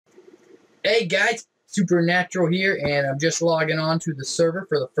Hey guys, Supernatural here, and I'm just logging on to the server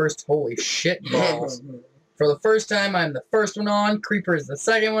for the first. Holy shit balls! For the first time, I'm the first one on. Creeper is the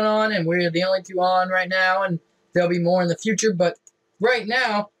second one on, and we're the only two on right now. And there'll be more in the future, but right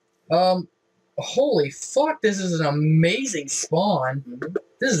now, holy fuck! This is an amazing spawn.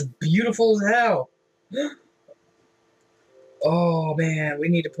 This is beautiful as hell. Oh man, we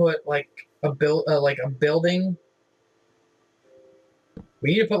need to put like a building.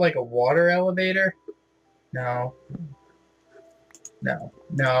 We need to put like a water elevator. No. No.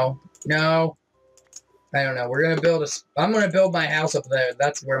 No. No. I don't know. We're gonna build a. I'm gonna build my house up there.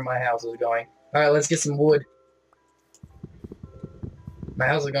 That's where my house is going. All right, let's get some wood. My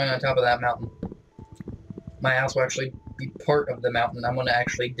house is going on top of that mountain. My house will actually be part of the mountain. I'm gonna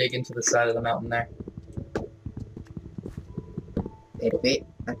actually dig into the side of the mountain there. Wait,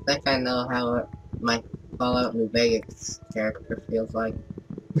 I think I know how my Fallout New Vegas character feels like.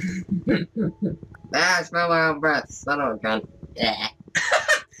 I smell my own breath. Son of a gun. Yeah.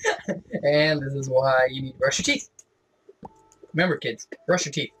 And this is why you need to brush your teeth. Remember, kids, brush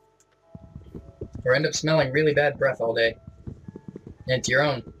your teeth. Or end up smelling really bad breath all day. And it's your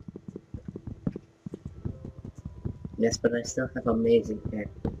own. Yes, but I still have amazing hair.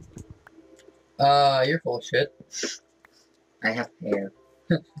 You're full of shit. I have hair.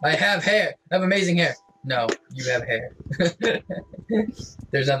 I have hair. I have amazing hair. No, you have hair.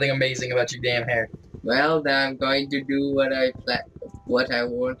 There's nothing amazing about your damn hair. Well, then I'm going to do what I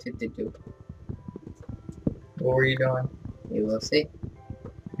wanted to do. What were you doing? You will see.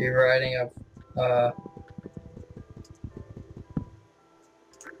 You're riding a,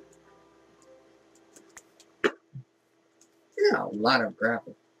 Yeah, a lot of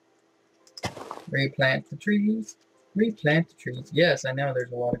gravel. replant the trees. Replant the trees. Yes, I know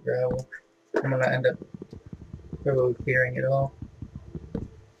there's a lot of gravel. I'm gonna end up clearing it all.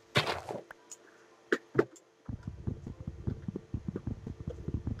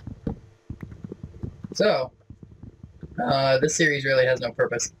 So, this series really has no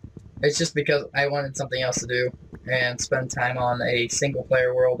purpose. It's just because I wanted something else to do and spend time on a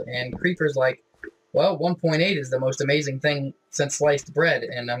single-player world, and Creeper's like, well, 1.8 is the most amazing thing since sliced bread,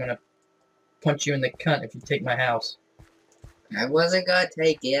 and I'm gonna punch you in the cunt if you take my house. I wasn't gonna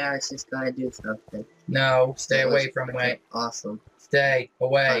take it, I was just gonna do something. No, stay away from me. Awesome. Stay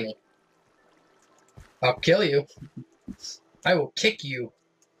away. Funny. I'll kill you. I will kick you.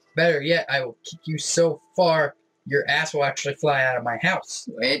 Better yet, I will kick you so far your ass will actually fly out of my house.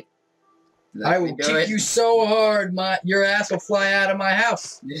 Wait. I will kick you so hard, your ass will fly out of my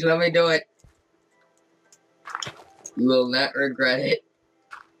house. Just let me do it. You will not regret it.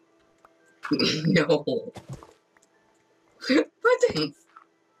 No. Buttons.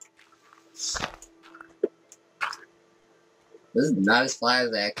 This is not as flat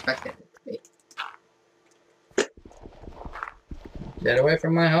as I expected it to be. Get away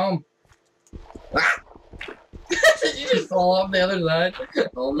from my home. Ah! Did you just fall off the other side?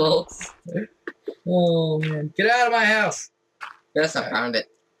 Almost. Oh man. Get out of my house. Yes, I found it.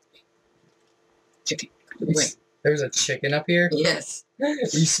 Chicken. Wait. There's a chicken up here. Yes. You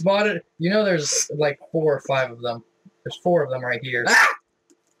spotted. You know there's like 4 or 5 of them. There's 4 of them right here. Ah!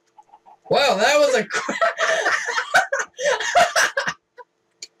 Wow, that was a...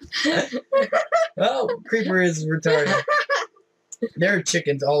 Oh, Creeper is retarded. There are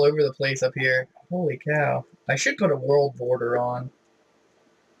chickens all over the place up here. Holy cow. I should put a world border on.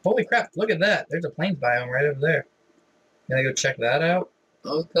 Holy crap, look at that. There's a plains biome right over there. Can I go check that out?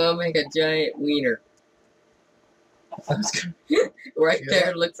 I'm gonna make a giant wiener. Right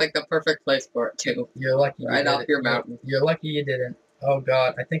there looks like the perfect place for it, too. You're lucky you right did off it. your mountain. You're lucky you didn't. Oh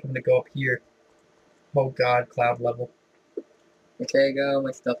god, I think I'm gonna go up here. Oh god, cloud level. Okay, go,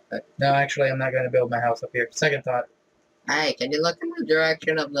 my stuff back. No, actually, I'm not gonna build my house up here. Second thought. Hey, can you look in the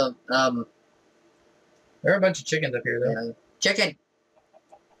direction of the, There are a bunch of chickens up here, though. chicken!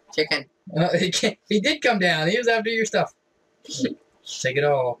 Chicken. He did come down. He was after your stuff. Take it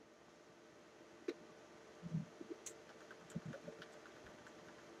all.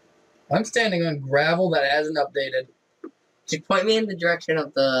 I'm standing on gravel that hasn't updated. Just point me in the direction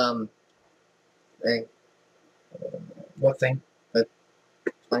of the, thing. What thing?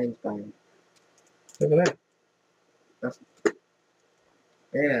 Plains biome. Over there.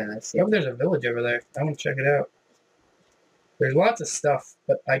 Yeah, I see. Oh, there's a village over there. I want to check it out. There's lots of stuff,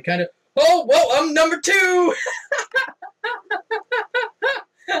 but I kind of... Oh, whoa, I'm number 2!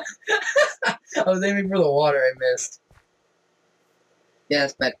 I was aiming for the water, I missed.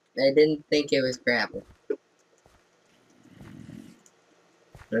 Yes, but I didn't think it was gravel.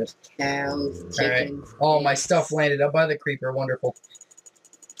 There's cows, chickens. All right. Oh, my stuff landed up by the creeper. Wonderful.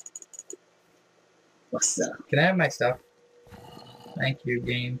 What's up? Can I have my stuff? Thank you,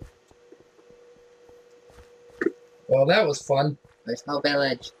 game. Well, that was fun. There's no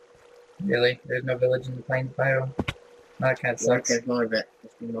village. Really? There's no village in the plains biome? That kind of Look, sucks. there's more of it.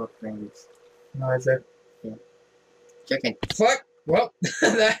 There's more friends. No, is there? Chicken. Fuck! Well,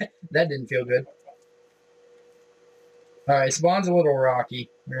 that didn't feel good. Alright, spawn's a little rocky.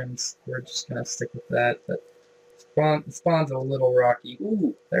 We're just gonna stick with that. But spawn's a little rocky.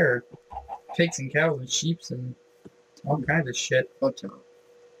 Ooh, there are pigs and cows and sheep and all kinds of shit. Hotel.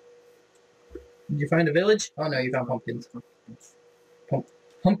 Did you find a village? Oh no, you found pumpkins.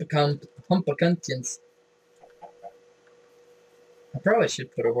 Pumpkins. I probably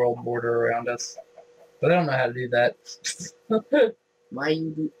should put a world border around us, but I don't know how to do that. Why you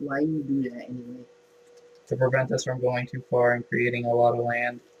do that anyway? To prevent us from going too far and creating a lot of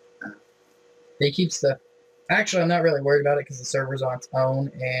land. It keeps the... Actually, I'm not really worried about it because the server's on its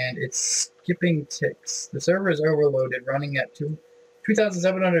own and it's skipping ticks. The server is overloaded, running at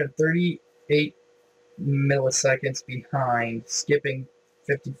 2,738 milliseconds behind, skipping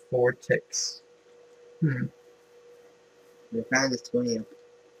 54 ticks. We found this 20.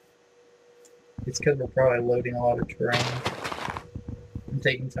 It's because we're probably loading a lot of terrain. I'm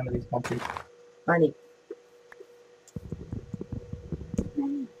taking some of these pumpkins. Funny.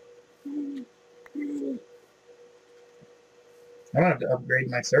 I'm gonna have to upgrade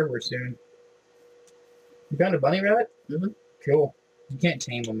my server soon. You found a bunny rabbit? Mm-hmm. Cool. You can't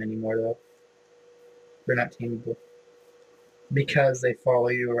tame them anymore though. They're not tameable. Because they follow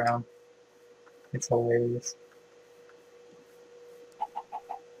you around. It's hilarious.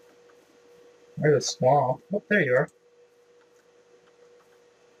 There's a swamp. Oh, there you are.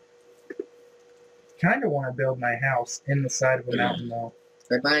 Kinda want to build my house in the side of a mountain though.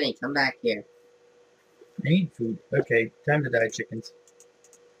 Good bunny, come back here. I need food. Okay, time to die, chickens.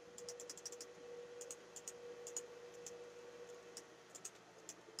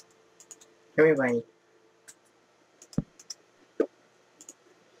 Come here, bunny.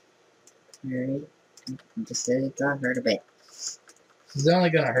 Alright. Just said it got hurt a bit. This is only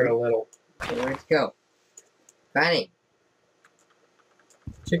gonna hurt a little. Okay, where'd it go? Bunny.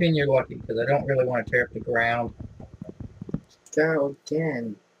 Chicken, you're lucky, because I don't really want to tear up the ground. Go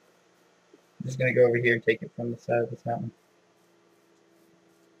again. I'm just gonna go over here and take it from the side of this mountain.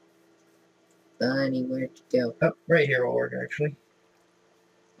 Bunny, where'd you go? Oh, right here will work, actually.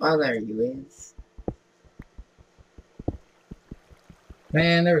 Oh, there you is.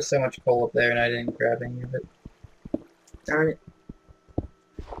 Man, there was so much coal up there, and I didn't grab any of it. Darn it.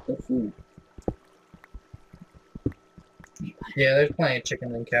 No food. Yeah, there's plenty of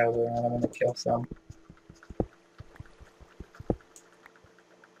chickens and cows around. I'm gonna kill some.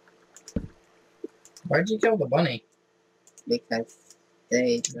 Why'd you kill the bunny? Because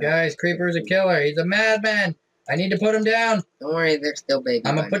they... Guys, Creeper's a killer. He's a madman. I need to put him down. Don't worry, they're still baby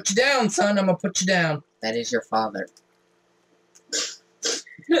I'm gonna put you down, son. I'm gonna put you down. That is your father.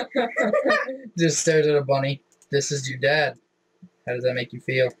 Just stares at a bunny. This is your dad. How does that make you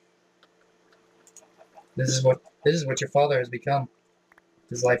feel? This is what your father has become.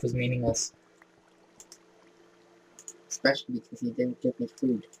 His life was meaningless. Especially because he didn't give me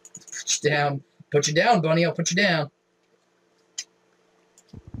food. Put you down. Put you down, bunny. I'll put you down.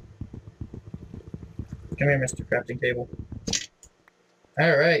 Come here, Mr. Crafting Table.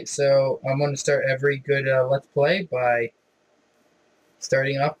 Alright, so I'm going to start every good Let's Play by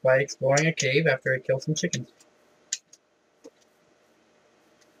starting off by exploring a cave after I kill some chickens.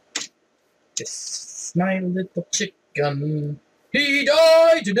 This is my little chicken. He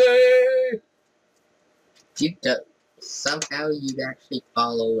died today! Somehow you'd actually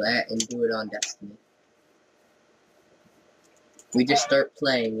follow that and do it on Destiny. We just start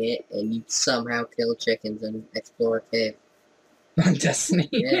playing it, and you somehow kill chickens and explore a cave. On Destiny?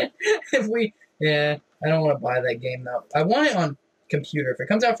 Yeah. Yeah, I don't want to buy that game though. I want it on computer. If it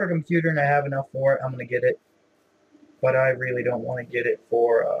comes out for computer and I have enough for it, I'm going to get it. But I really don't want to get it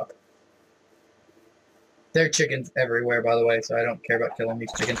for, there are chickens everywhere, by the way, so I don't care about killing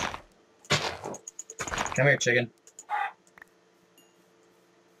these chickens. Come here, chicken.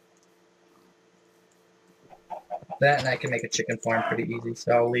 That and I can make a chicken farm pretty easy,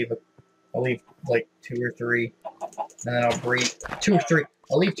 so I'll leave like 2 or 3, and then I'll breed 2 or 3.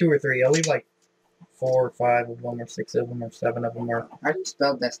 I'll leave 2 or 3. I'll leave like 4 or 5 of them, or 6 of them, or 7 of them, or... How do you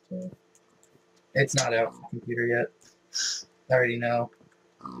spell Destiny? It's not out for computer yet. I already know.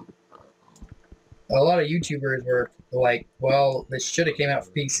 A lot of YouTubers were like, well, this should have came out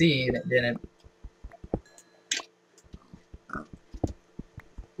for PC, and it didn't.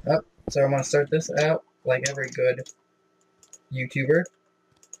 Oh, so I'm going to start this out like every good YouTuber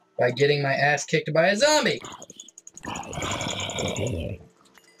by getting my ass kicked by a zombie.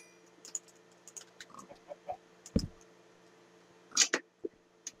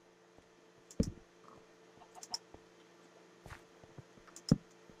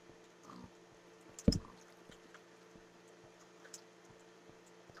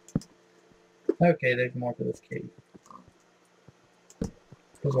 Okay, there's more for this cave.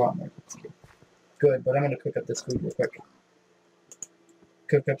 There's a lot more for this cave. Good, but I'm gonna cook up this food real quick.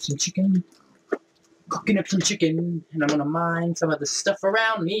 Cook up some chicken. Cooking up some chicken, and I'm gonna mine some of the stuff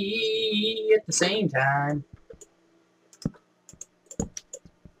around me at the same time.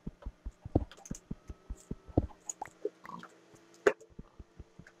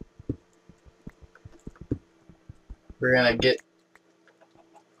 We're gonna get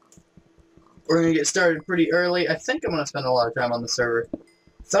started pretty early. I think I'm gonna spend a lot of time on the server.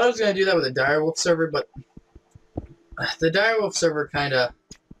 Thought I was gonna do that with a Direwolf server, but the Direwolf server kinda,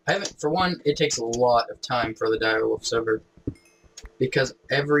 for one, it takes a lot of time for the Direwolf server because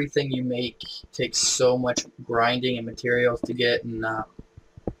everything you make takes so much grinding and materials to get, and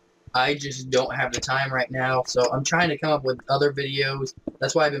I just don't have the time right now, so I'm trying to come up with other videos.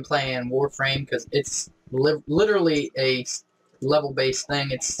 That's why I've been playing Warframe, because it's literally a level-based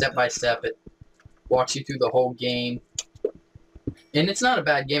thing. It's step-by-step. It walks you through the whole game. And it's not a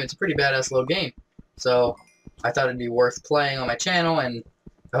bad game. It's a pretty badass little game. So I thought it'd be worth playing on my channel, and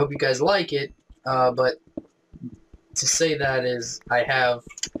I hope you guys like it. But to say that is,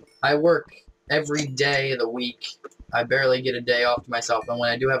 I work every day of the week. I barely get a day off to myself, and when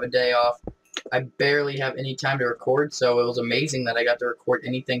I do have a day off, I barely have any time to record, so it was amazing that I got to record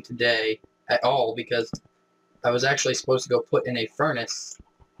anything today at all, because I was actually supposed to go put in a furnace,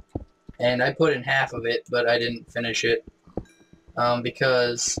 and I put in half of it, but I didn't finish it,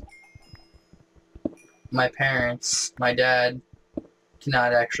 because my dad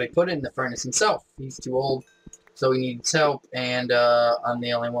cannot actually put it in the furnace himself. He's too old, so he needs help, and I'm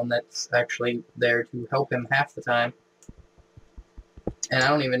the only one that's actually there to help him half the time. And I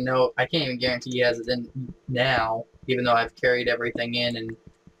don't even know, I can't even guarantee he has it in now, even though I've carried everything in and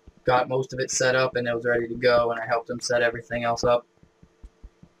got most of it set up and it was ready to go, and I helped him set everything else up.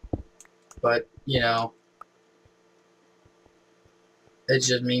 But, you know, it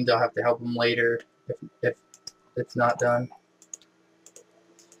just means I'll have to help him later if it's not done.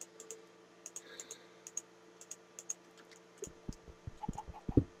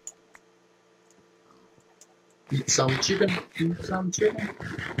 Eat some chicken. Eat some chicken.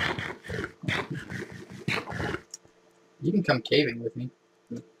 You can come caving with me.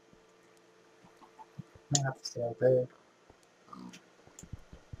 I have to stay out there.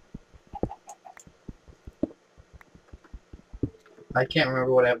 I can't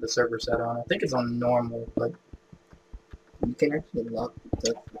remember what I have the server set on. I think it's on normal, but you can actually lock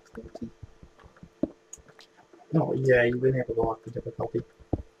the difficulty. Oh yeah, you've been able to lock the difficulty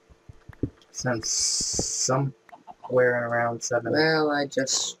since somewhere around 7. Well, I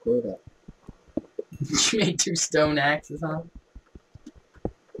just screwed up. You made 2 stone axes, huh?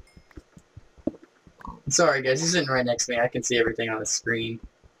 Sorry guys, he's sitting right next to me. I can see everything on the screen.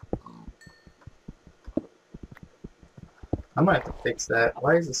 I might have to fix that.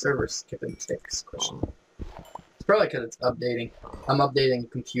 Why is the server skipping ticks? Question. It's probably because it's updating. I'm updating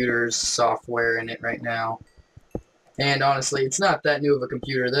computer's software in it right now. And honestly, it's not that new of a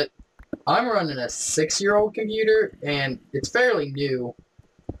computer. That I'm running a 6-year-old computer, and it's fairly new.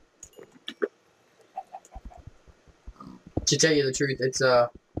 To tell you the truth, it's a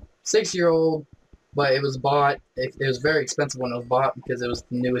 6-year-old, but it was bought. It was very expensive when it was bought because it was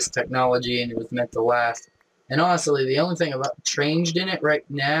the newest technology and it was meant to last. And honestly, the only thing I've changed in it right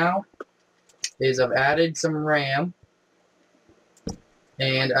now is I've added some RAM,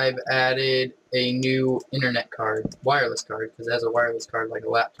 and I've added a new internet card, wireless card, because it has a wireless card like a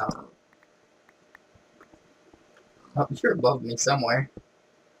laptop. Oh, you're above me somewhere.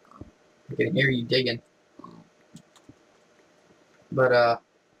 I can hear you digging. But,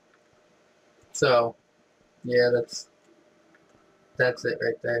 so, yeah, that's it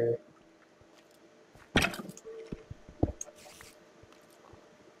right there.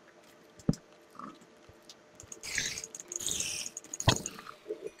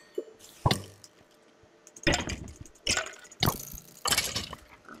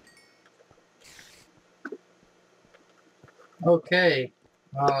 Okay,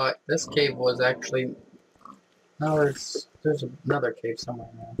 this cave was actually, no, there's another cave somewhere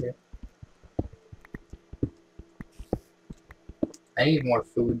around here. I need more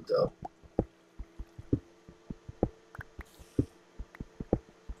food, though.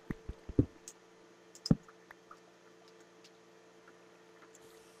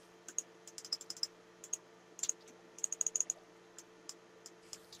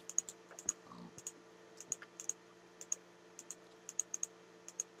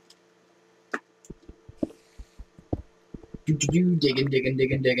 Digging, digging, digging,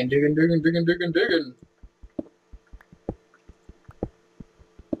 digging, digging, digging, digging, digging, digging.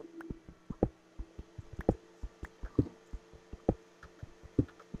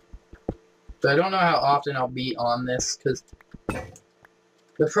 So I don't know how often I'll be on this, because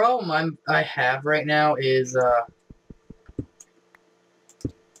the problem I have right now is, to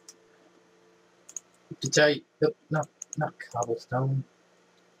tell you, not cobblestone.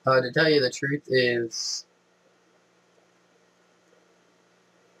 To tell you the truth is,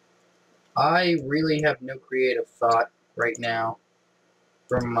 I really have no creative thought right now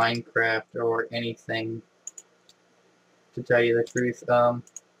for Minecraft or anything, to tell you the truth.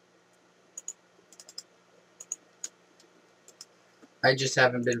 I just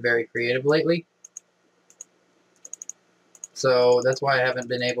haven't been very creative lately. So that's why I haven't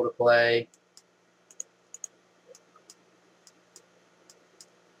been able to play.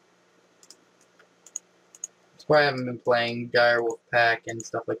 That's why I haven't been playing Direwolf Pack and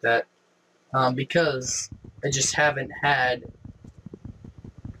stuff like that. Because I just haven't had...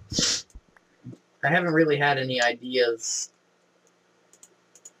 I haven't really had any ideas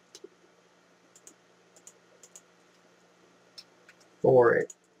for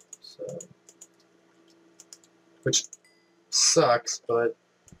it. So, which sucks, but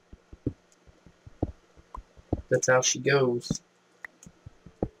that's how she goes.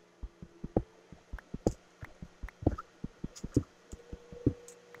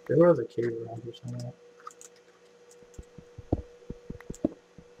 There was a cave around here somewhere.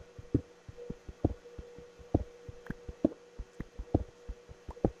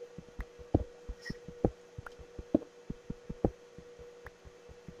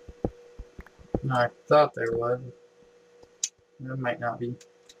 No, I thought there was. There might not be.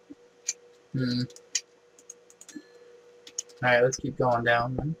 Alright, let's keep going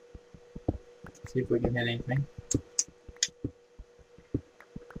down then. See if we can hit anything.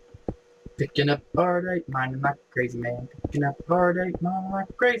 Picking up heartache, mining like a crazy man. Picking up heartache, mining like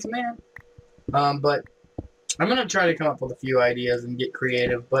a crazy man. But I'm gonna try to come up with a few ideas and get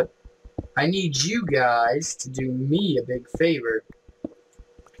creative, but I need you guys to do me a big favor.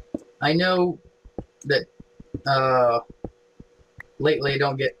 I know that lately I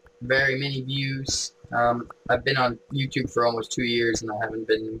don't get very many views. I've been on YouTube for almost 2 years and I haven't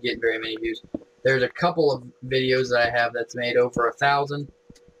been getting very many views. There's a couple of videos that I have that's made over 1,000,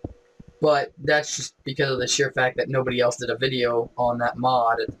 but that's just because of the sheer fact that nobody else did a video on that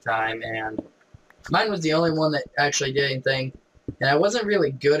mod at the time, and mine was the only one that actually did anything. And I wasn't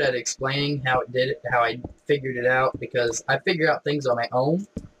really good at explaining how it did it, how I figured it out, because I figure out things on my own.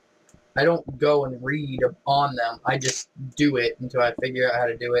 I don't go and read on them. I just do it until I figure out how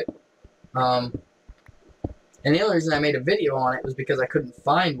to do it. And the only reason I made a video on it was because I couldn't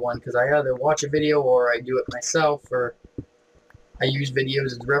find one, because I either watch a video or I do it myself, or I use videos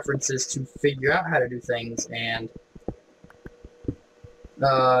as references to figure out how to do things, and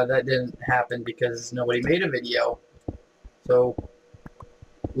that didn't happen because nobody made a video. So,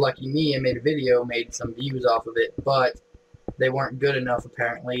 lucky me, I made a video, made some views off of it, but they weren't good enough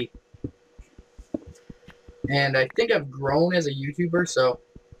apparently. And I think I've grown as a YouTuber, so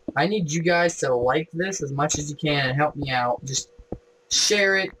I need you guys to like this as much as you can and help me out. Just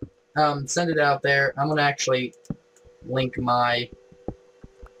share it, send it out there. I'm going to actually link my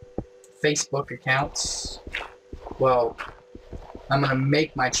Facebook accounts. Well, I'm going to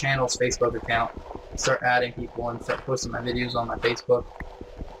make my channel's Facebook account, start adding people and start posting my videos on my Facebook.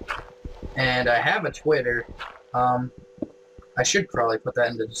 And I have a Twitter. I should probably put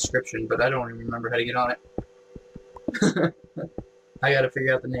that in the description, but I don't even remember how to get on it. I gotta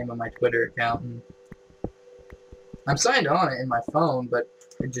figure out the name of my Twitter account. And I'm signed on it in my phone, but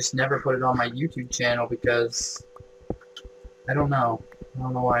I just never put it on my YouTube channel because I don't know. I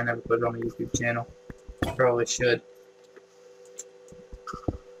don't know why I never put it on my YouTube channel. I probably should.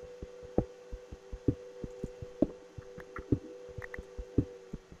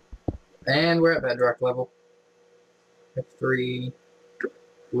 And we're at bedrock level. F3.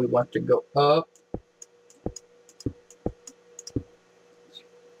 We want to go up.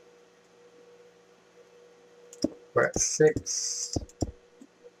 We're at 6,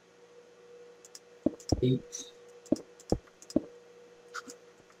 8,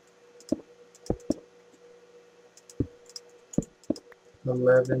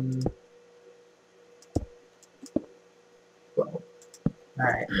 11, 12.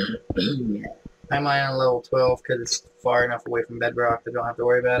 Alright. I'm on level 12 because it's far enough away from bedrock that I don't have to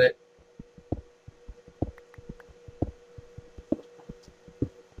worry about it.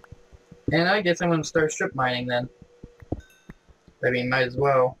 And I guess I'm going to start strip mining then. I mean, might as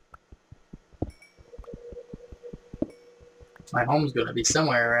well. My home's gonna be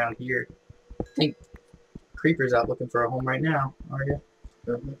somewhere around here. I think Creeper's out looking for a home right now, are you?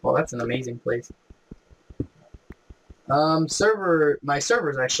 Well, that's an amazing place. My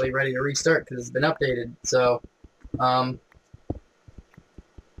server's actually ready to restart because it's been updated, so, I'm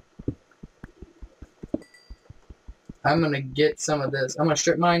gonna get some of this. I'm gonna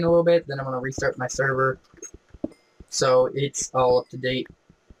strip mine a little bit, then I'm gonna restart my server, so it's all up to date.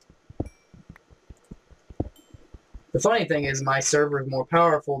 The funny thing is my server is more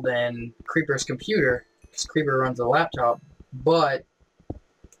powerful than Creeper's computer, because Creeper runs a laptop, but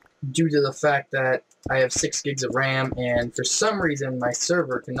due to the fact that I have 6 gigs of RAM, and for some reason my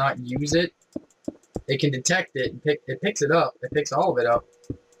server cannot use it, it can detect it, and it picks it up, it picks all of it up,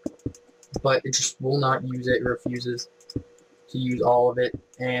 but it just will not use it, it refuses to use all of it,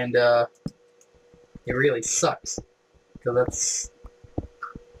 and it really sucks, because that's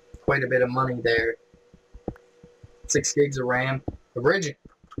quite a bit of money there. 6 gigs of RAM.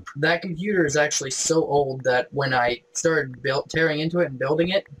 That computer is actually so old that when I started tearing into it and building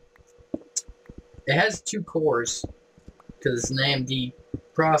it, it has 2 cores, because it's an AMD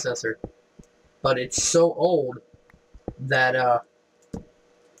processor, but it's so old that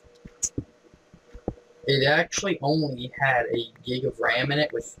it actually only had a gig of RAM in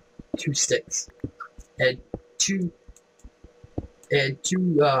it with 2 sticks. It had two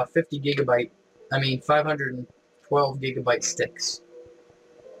 512 gigabyte sticks.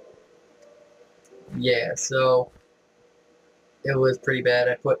 Yeah, so it was pretty bad.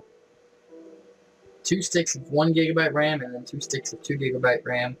 I put 2 sticks of 1 gigabyte RAM and then 2 sticks of 2 gigabyte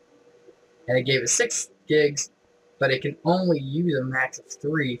RAM, and it gave it 6 gigs, but it can only use a max of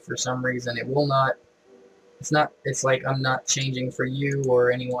 3 for some reason. It will not. It's like I'm not changing for you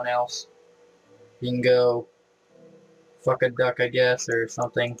or anyone else. You can go fuck a duck, I guess, or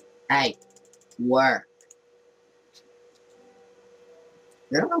something. Hey, work.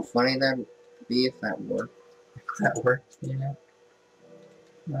 You know how funny that would be if that worked? That worked, yeah.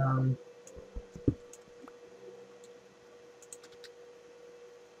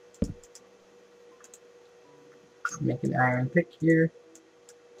 Make an iron pick here.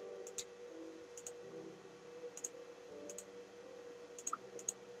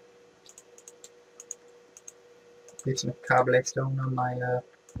 Leave some cobblestone on my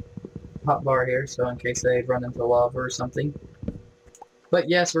hotbar here, so in case they run into lava or something. But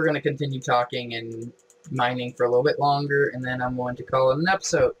yes, we're going to continue talking and mining for a little bit longer, and then I'm going to call it an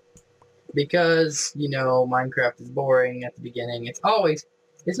episode. Because, you know, Minecraft is boring at the beginning. It's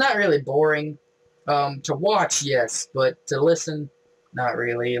not really boring. To watch, yes, but to listen, not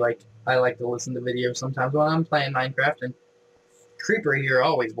really. Like, I like to listen to videos sometimes when I'm playing Minecraft, and Creeper here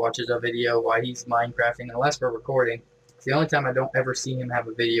always watches a video while he's Minecrafting, unless we're recording. It's the only time I don't ever see him have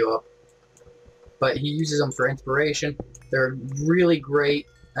a video up. But he uses them for inspiration. They're really great.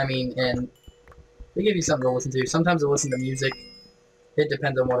 I mean, and they give you something to listen to. Sometimes I listen to music. It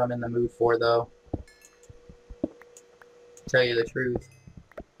depends on what I'm in the mood for, though. To tell you the truth.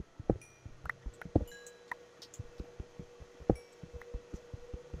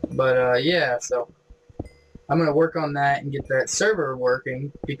 But, yeah, so I'm going to work on that and get that server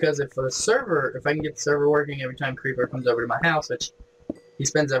working, because if I can get the server working every time Creeper comes over to my house, which he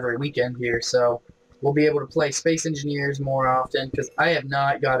spends every weekend here, so we'll be able to play Space Engineers more often, because I have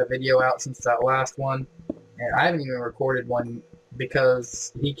not got a video out since that last one, and I haven't even recorded one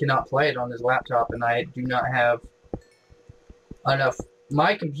because he cannot play it on his laptop, and I do not have enough.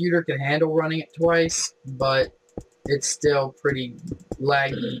 My computer can handle running it twice, but it's still pretty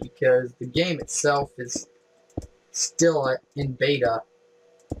laggy because the game itself is still in beta,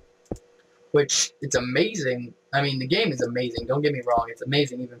 which it's amazing. I mean, the game is amazing, don't get me wrong, it's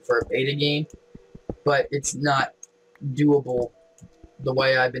amazing even for a beta game, but it's not doable the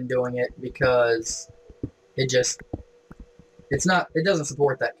way I've been doing it, because it doesn't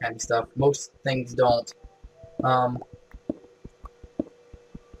support that kind of stuff. Most things don't.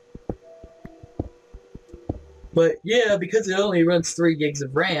 But yeah, because it only runs 3 gigs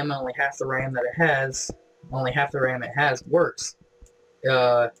of RAM, only half the RAM it has works.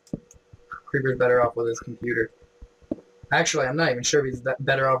 Creeper's better off with his computer. Actually, I'm not even sure if he's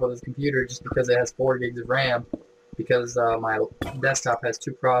better off with his computer just because it has 4 gigs of RAM. Because my desktop has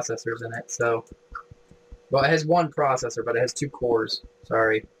 2 processors in it, so... Well, it has 1 processor, but it has 2 cores.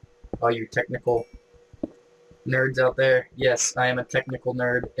 Sorry, all you technical nerds out there. Yes, I am a technical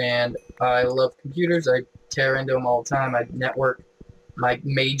nerd, and I love computers. I tear into them all the time. I network. My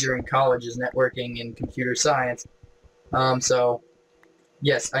major in college is networking and computer science. So,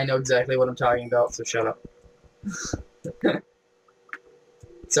 yes, I know exactly what I'm talking about, so shut up.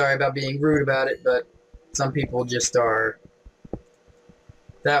 Sorry about being rude about it, but some people just are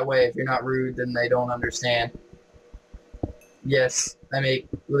That way, if you're not rude, then they don't understand. Yes, I make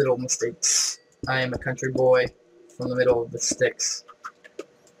little mistakes. I am a country boy from the middle of the sticks.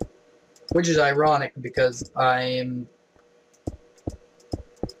 Which is ironic because I'm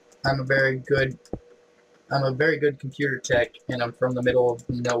a very good computer tech, and I'm from the middle of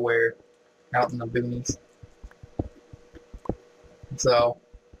nowhere, out in the boonies. So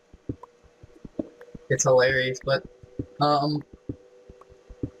it's hilarious, but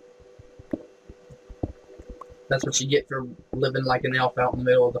that's what you get for living like an elf out in the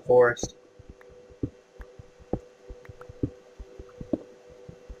middle of the forest.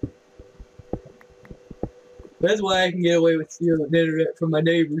 That's why I can get away with stealing the internet from my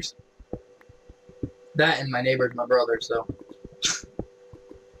neighbors. That and my neighbor's my brother, so.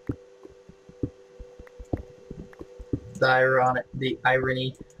 The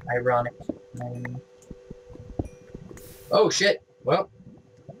irony. Oh shit! Well,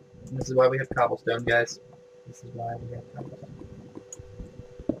 this is why we have cobblestone, guys. This is why we have cobblestone.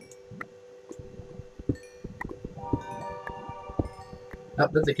 Oh,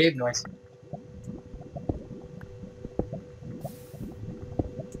 that's a cave noise.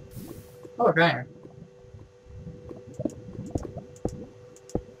 Oh, okay.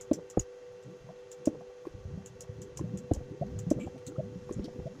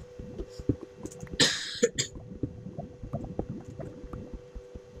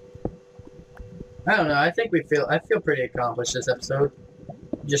 I don't know. I feel pretty accomplished this episode.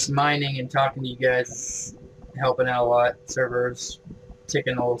 Just mining and talking to you guys is helping out a lot. Servers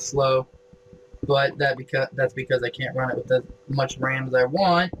ticking a little slow, but that's because I can't run it with as much RAM as I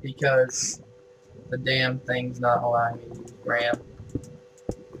want because the damn thing's not allowing me to use RAM.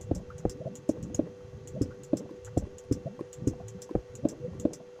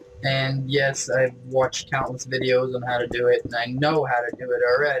 And yes, I've watched countless videos on how to do it, and I know how to do it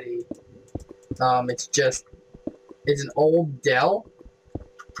already. It's an old Dell,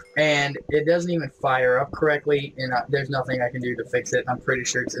 and it doesn't even fire up correctly, and there's nothing I can do to fix it. I'm pretty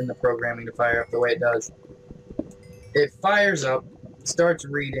sure it's in the programming to fire up the way it does. It fires up, starts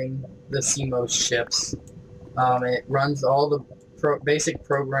reading the CMOS chips. It runs all the basic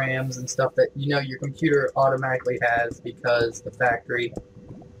programs and stuff that your computer automatically has because the factory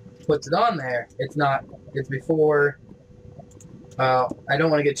puts it on there. It's before. I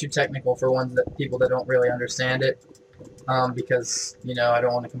don't want to get too technical for people that don't really understand it, because I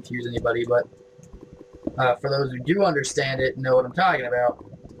don't want to confuse anybody. But for those who do understand it and know what I'm talking about,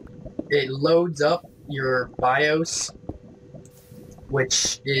 it loads up your BIOS,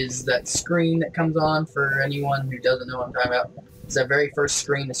 which is that screen that comes on for anyone who doesn't know what I'm talking about. It's that very first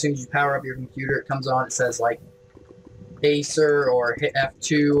screen. As soon as you power up your computer, it comes on. It says like Acer or hit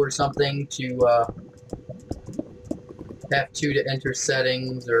F2 or something to F2 to enter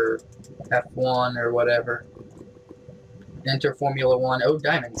settings, or F1 or whatever. Enter Formula 1. Oh,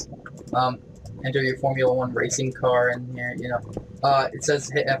 diamonds. Enter your Formula 1 racing car in here, It says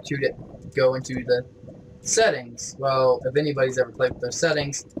hit F2 to go into the settings. Well, if anybody's ever played with those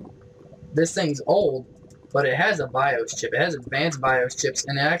settings, this thing's old, but it has a BIOS chip. It has advanced BIOS chips,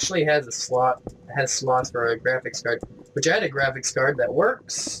 and it actually has has slots for a graphics card, which I had a graphics card that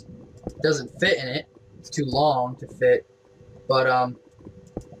works. Doesn't fit in it. It's too long to fit. But,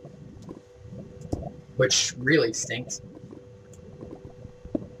 which really stinks.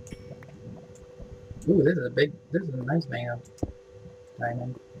 Ooh, this is a nice mango.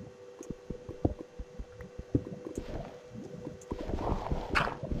 Diamond.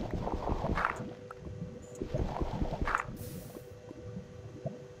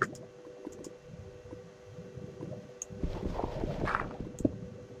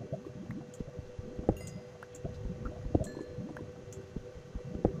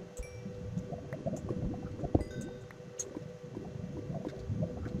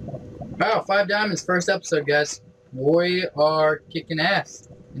 Wow, 5 diamonds, first episode, guys. We are kicking ass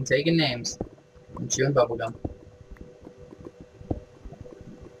and taking names and chewing bubblegum.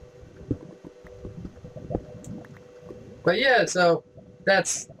 But yeah, so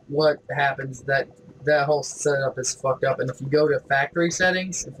that's what happens. That whole setup is fucked up. And if you go to factory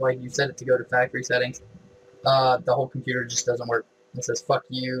settings, if like you set it to go to factory settings, the whole computer just doesn't work. It says "fuck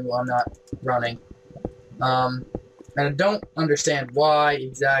you," I'm not running. And I don't understand why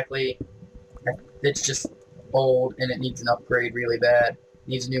exactly. It's just old and it needs an upgrade really bad. It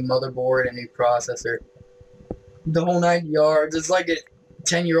needs a new motherboard, a new processor. The whole 9 yards. It's like a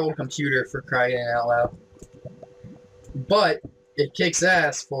 10-year-old computer, for crying out loud. But it kicks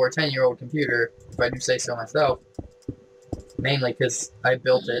ass for a 10-year-old computer, if I do say so myself. Mainly because I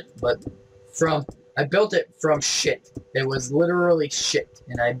built it, but I built it from shit. It was literally shit,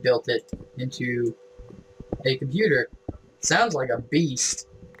 and I built it into a computer. Sounds like a beast.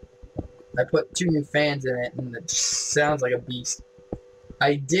 I put 2 new fans in it, and it just sounds like a beast.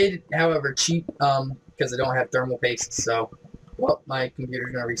 I did, however, cheat, because I don't have thermal paste, so, well, my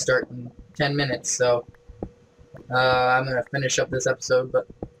computer's gonna restart in 10 minutes, so, I'm gonna finish up this episode, but,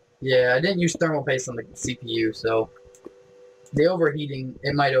 yeah, I didn't use thermal paste on the CPU, so, the overheating,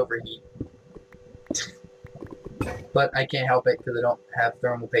 it might overheat. But I can't help it, because I don't have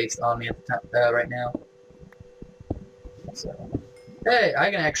thermal paste on me at the time, right now. So, hey,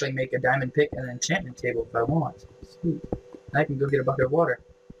 I can actually make a diamond pick and an enchantment table if I want. Sweet. I can go get a bucket of water.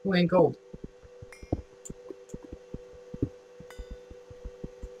 Ooh, ain't cold.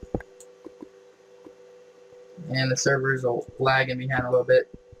 And the servers will lagging behind a little bit.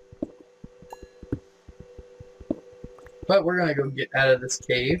 But we're gonna go get out of this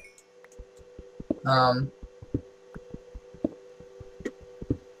cave. I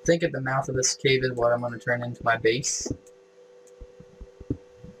think at the mouth of this cave is what I'm gonna turn into my base.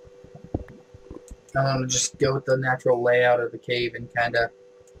 I'm gonna just go with the natural layout of the cave and kind of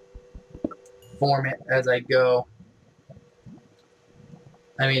form it as I go.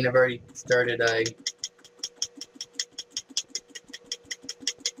 I mean, I've already started a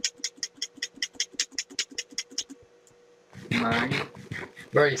Mine.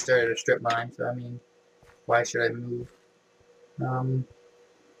 I've already started a strip mine, so I mean, why should I move?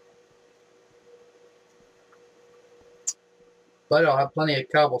 But I'll have plenty of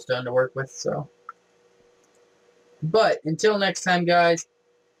cobblestone to work with, so. But until next time, guys,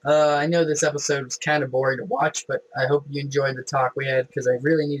 I know this episode was kind of boring to watch, but I hope you enjoyed the talk we had, because I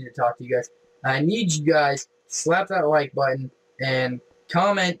really needed to talk to you guys. I need you guys to slap that like button and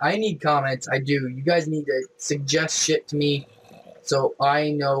comment. I need comments. I do. You guys need to suggest shit to me so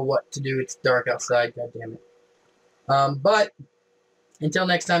I know what to do. It's dark outside. God damn it. But until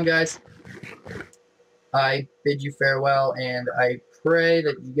next time, guys, I bid you farewell, and I pray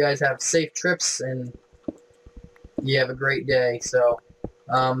that you guys have safe trips and you have a great day. So,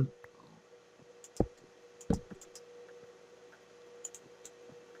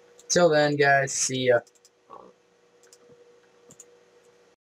 till then, guys, see ya.